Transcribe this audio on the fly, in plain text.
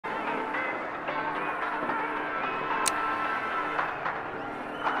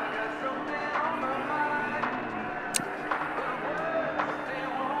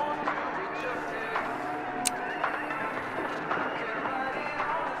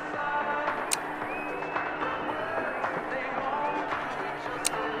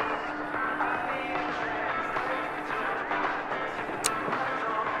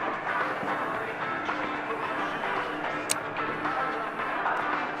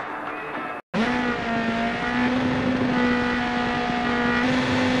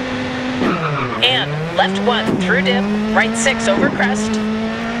left 1 through dip, right 6 over crest,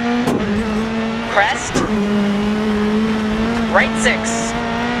 crest, right 6,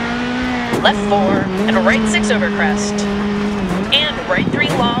 left 4, and right 6 over crest, and right 3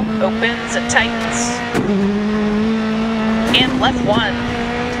 long, opens and tightens, and left 1,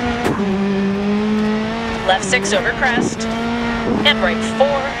 left 6 over crest, and right 4,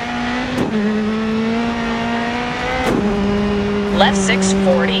 left 6,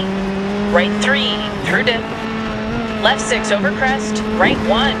 40, right 3 through dip, left 6 over crest, right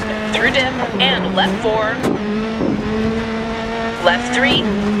 1 through dip, and left 4, left 3,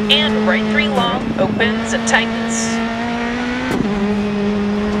 and right 3 long, opens and tightens,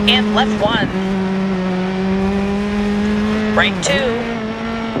 and left 1, right 2,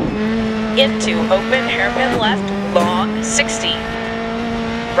 into open hairpin left, long, 60,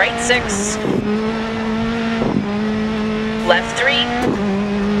 right 6, left 3,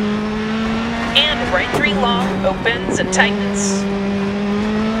 and right 3 long, opens and tightens,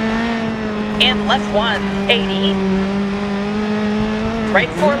 and left 1, 80, right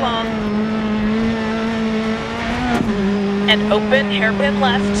 4 long, and open hairpin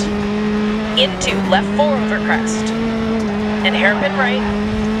left, into left 4 over crest, and hairpin right,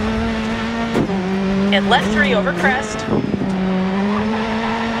 and left 3 over crest,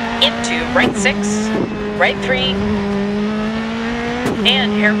 into right 6, right 3,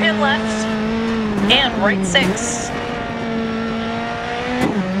 and hairpin left, and right 6,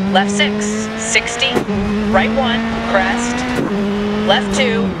 left 6, 60, right 1, crest, left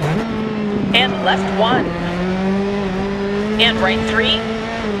 2, and left 1, and right 3,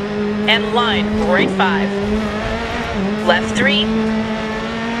 and line, right 5, left 3,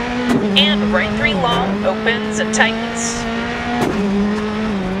 and right 3 long, opens and tightens,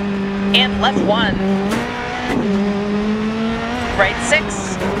 and left 1, right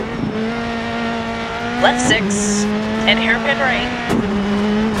 6, left 6, and hairpin right,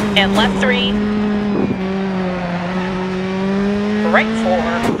 and left 3, right 4,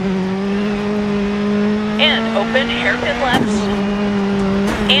 and open hairpin left,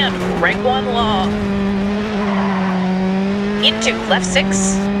 and right 1 long, into left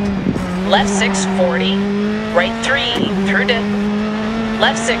 6, 40, right 3 through dip,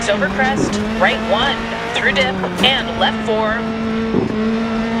 left 6 over crest, right 1 through dip, and left 4,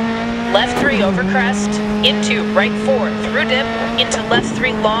 left 3 over crest, into right 4 through dip, into left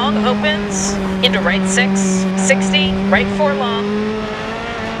 3 long, opens, into right 6, 60, right 4 long,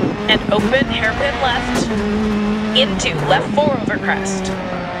 and open hairpin left, into left 4 over crest,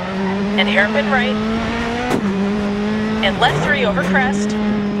 and hairpin right, and left 3 over crest,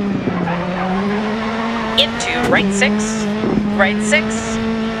 into right 6,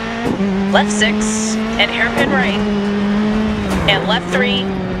 left 6, and hairpin right, and left 3,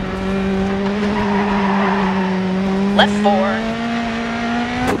 left 4,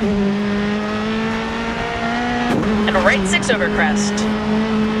 and right 6 over crest,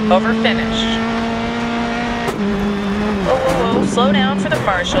 over finish. Whoa, whoa, whoa, slow down for the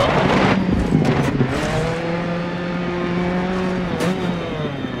marshal.